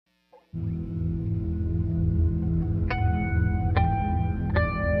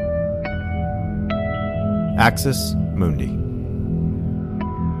Axis Mundi.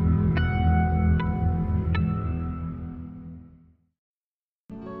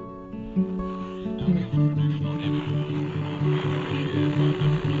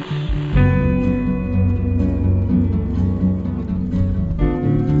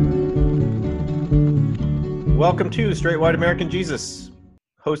 Welcome to Straight White American Jesus,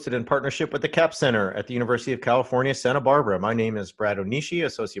 hosted in partnership with the Capps Center at the University of California, Santa Barbara. My name is Brad Onishi,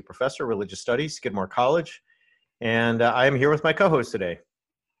 Associate Professor, Religious Studies, Skidmore College, and I am here with my co-host today.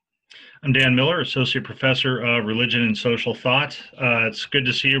 I'm Dan Miller, Associate Professor of Religion and Social Thought. It's good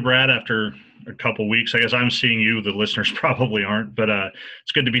to see you, Brad, after a couple weeks. I guess I'm seeing you. The listeners probably aren't, but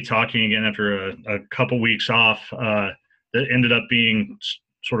it's good to be talking again after a couple weeks off that ended up being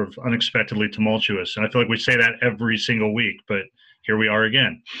sort of unexpectedly tumultuous. And I feel like we say that every single week, but here we are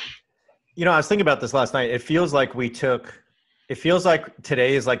again. You know, I was thinking about this last night. It feels like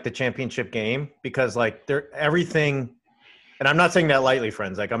today is like the championship game because like everything, and I'm not saying that lightly,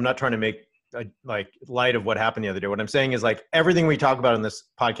 friends. Like I'm not trying to make light of what happened the other day. What I'm saying is like everything we talk about in this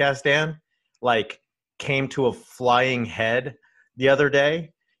podcast, Dan, like came to a flying head the other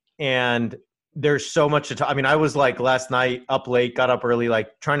day. And there's so much to talk. I mean, I was like last night up late, got up early,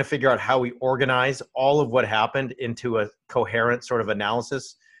 like trying to figure out how we organize all of what happened into a coherent sort of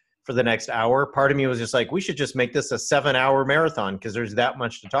analysis for the next hour. Part of me was just like, we should just make this a 7-hour marathon because there's that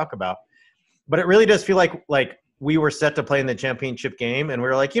much to talk about. But it really does feel like we were set to play in the championship game and we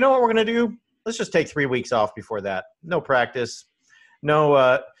were like, you know what we're going to do? Let's just take 3 weeks off before that. No practice,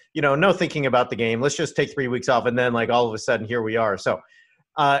 no thinking about the game. Let's just take 3 weeks off. And then like all of a sudden here we are. So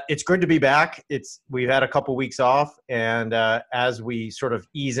it's good to be back. We've had a couple weeks off, and as we sort of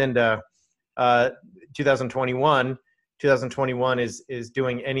ease into 2021 is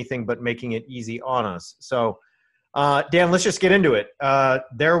doing anything but making it easy on us. So, Dan, let's just get into it.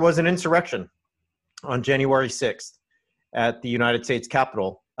 There was an insurrection on January 6th at the United States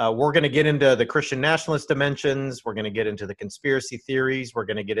Capitol. We're going to get into the Christian nationalist dimensions. We're going to get into the conspiracy theories. We're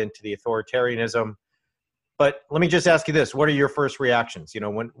going to get into the authoritarianism. But let me just ask you this. What are your first reactions? You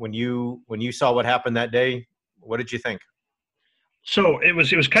know, when you saw what happened that day, what did you think? So it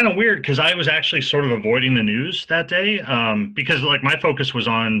was kind of weird because I was actually sort of avoiding the news that day because like my focus was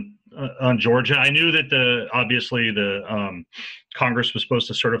on Georgia. I knew that obviously the Congress was supposed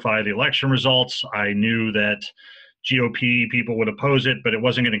to certify the election results. I knew that GOP people would oppose it, but it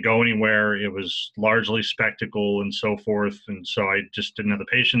wasn't going to go anywhere. It was largely spectacle and so forth. And so I just didn't have the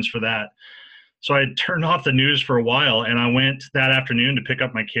patience for that. So I turned off the news for a while, and I went that afternoon to pick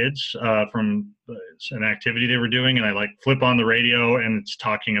up my kids from an activity they were doing, and I flip on the radio, and it's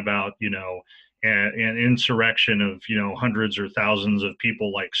talking about, an insurrection of, hundreds or thousands of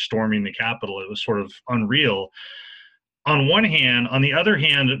people storming the Capitol. It was sort of unreal on one hand. On the other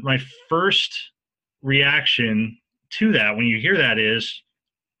hand, my first reaction to that when you hear that is,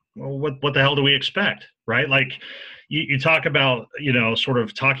 well, what the hell do we expect, right? You talk about, sort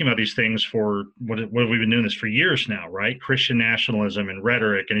of talking about these things for what we've been doing this for years now, right? Christian nationalism and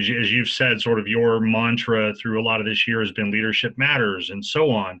rhetoric. And as you've said, sort of your mantra through a lot of this year has been leadership matters and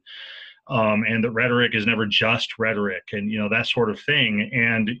so on. And that rhetoric is never just rhetoric and, that sort of thing.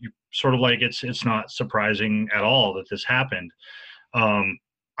 And sort of it's not surprising at all that this happened.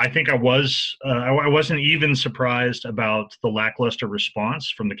 I think I wasn't even surprised about the lackluster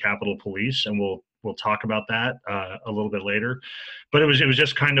response from the Capitol Police, and we'll talk about that a little bit later. But it was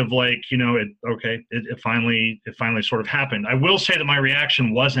just kind of it finally sort of happened. I will say that my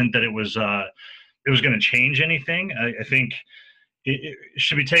reaction wasn't that it was going to change anything. I think it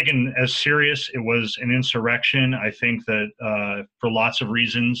should be taken as serious. It was an insurrection. I think that for lots of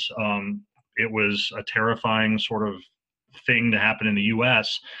reasons, it was a terrifying sort of thing to happen in the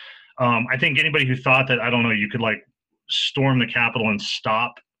U.S. I think anybody who thought that, you could storm the Capitol and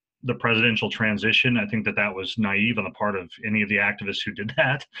stop the presidential transition, I think that was naive on the part of any of the activists who did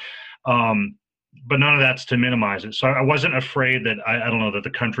that. But none of that's to minimize it. So I wasn't afraid that that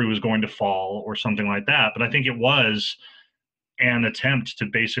the country was going to fall or something like that. But I think it was an attempt to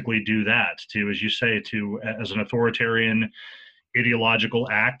basically do that, to, as you say, as an authoritarian ideological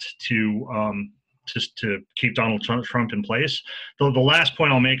act to keep Donald Trump in place. The last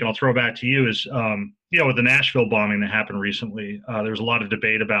point I'll make, and I'll throw back to you, is with the Nashville bombing that happened recently, there was a lot of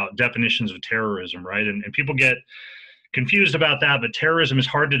debate about definitions of terrorism, right? And people get confused about that, but terrorism is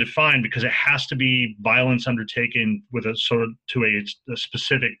hard to define because it has to be violence undertaken with a sort of to a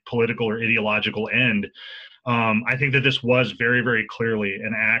specific political or ideological end. I think that this was very, very clearly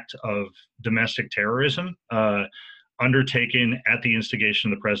an act of domestic terrorism. undertaken at the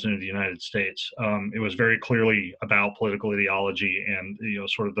instigation of the President of the United States. It was very clearly about political ideology and,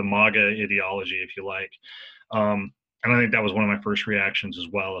 sort of the MAGA ideology, if you like. And I think that was one of my first reactions as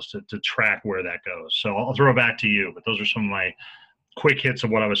well, is to track where that goes. So I'll throw it back to you, but those are some of my quick hits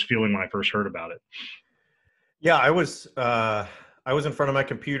of what I was feeling when I first heard about it. Yeah, I was in front of my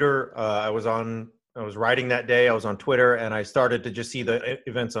computer. I was writing that day. I was on Twitter, and I started to just see the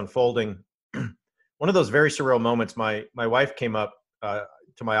events unfolding. One of those very surreal moments, my wife came up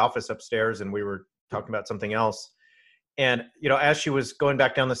to my office upstairs, and we were talking about something else. And, as she was going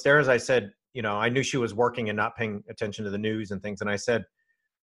back down the stairs, I said, I knew she was working and not paying attention to the news and things. And I said,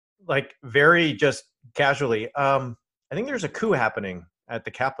 like, very just casually, I think there's a coup happening at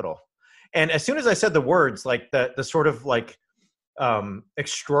the Capitol. And as soon as I said the words, like the sort of like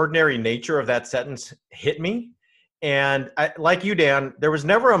extraordinary nature of that sentence hit me. And like you, Dan, there was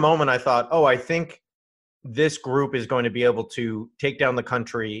never a moment I thought, oh, I think this group is going to be able to take down the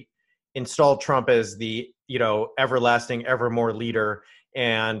country, install Trump as the, everlasting, evermore leader,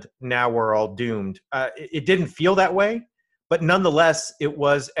 and now we're all doomed. It didn't feel that way, but nonetheless, it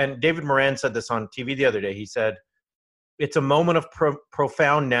was. And David Moran said this on TV the other day. He said, it's a moment of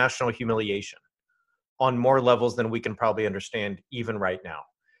profound national humiliation on more levels than we can probably understand even right now.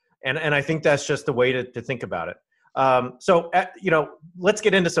 And I think that's just the way to think about it. So, let's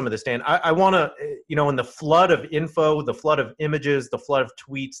get into some of this, Dan. I want to, in the flood of info, the flood of images, the flood of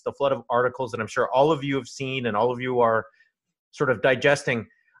tweets, the flood of articles that I'm sure all of you have seen and all of you are sort of digesting,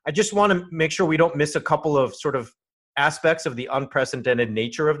 I just want to make sure we don't miss a couple of sort of aspects of the unprecedented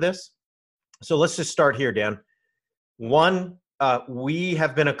nature of this. So let's just start here, Dan. One, we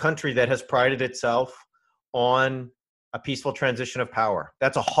have been a country that has prided itself on a peaceful transition of power.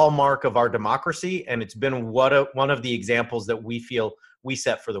 That's a hallmark of our democracy, and it's been one of the examples that we feel we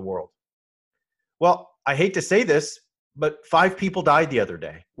set for the world. Well, I hate to say this, but 5 people died the other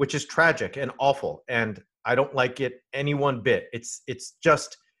day, which is tragic and awful, and I don't like it any one bit. It's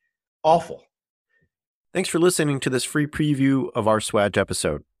just awful. Thanks for listening to this free preview of our Swag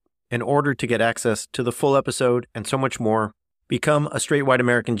episode. In order to get access to the full episode and so much more, become a Straight White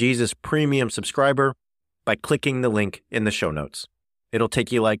American Jesus premium subscriber by clicking the link in the show notes. It'll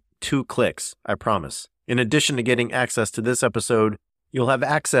take you like 2 clicks, I promise. In addition to getting access to this episode, you'll have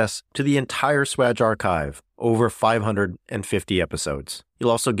access to the entire Swag archive, over 550 episodes.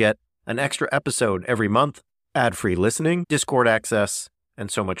 You'll also get an extra episode every month, ad-free listening, Discord access,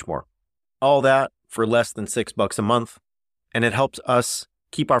 and so much more. All that for less than $6 a month, and it helps us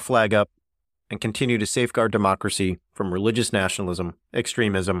keep our flag up and continue to safeguard democracy from religious nationalism,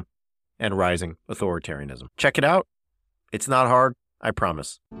 extremism, and rising authoritarianism. Check it out. It's not hard, I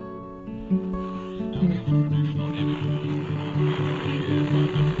promise.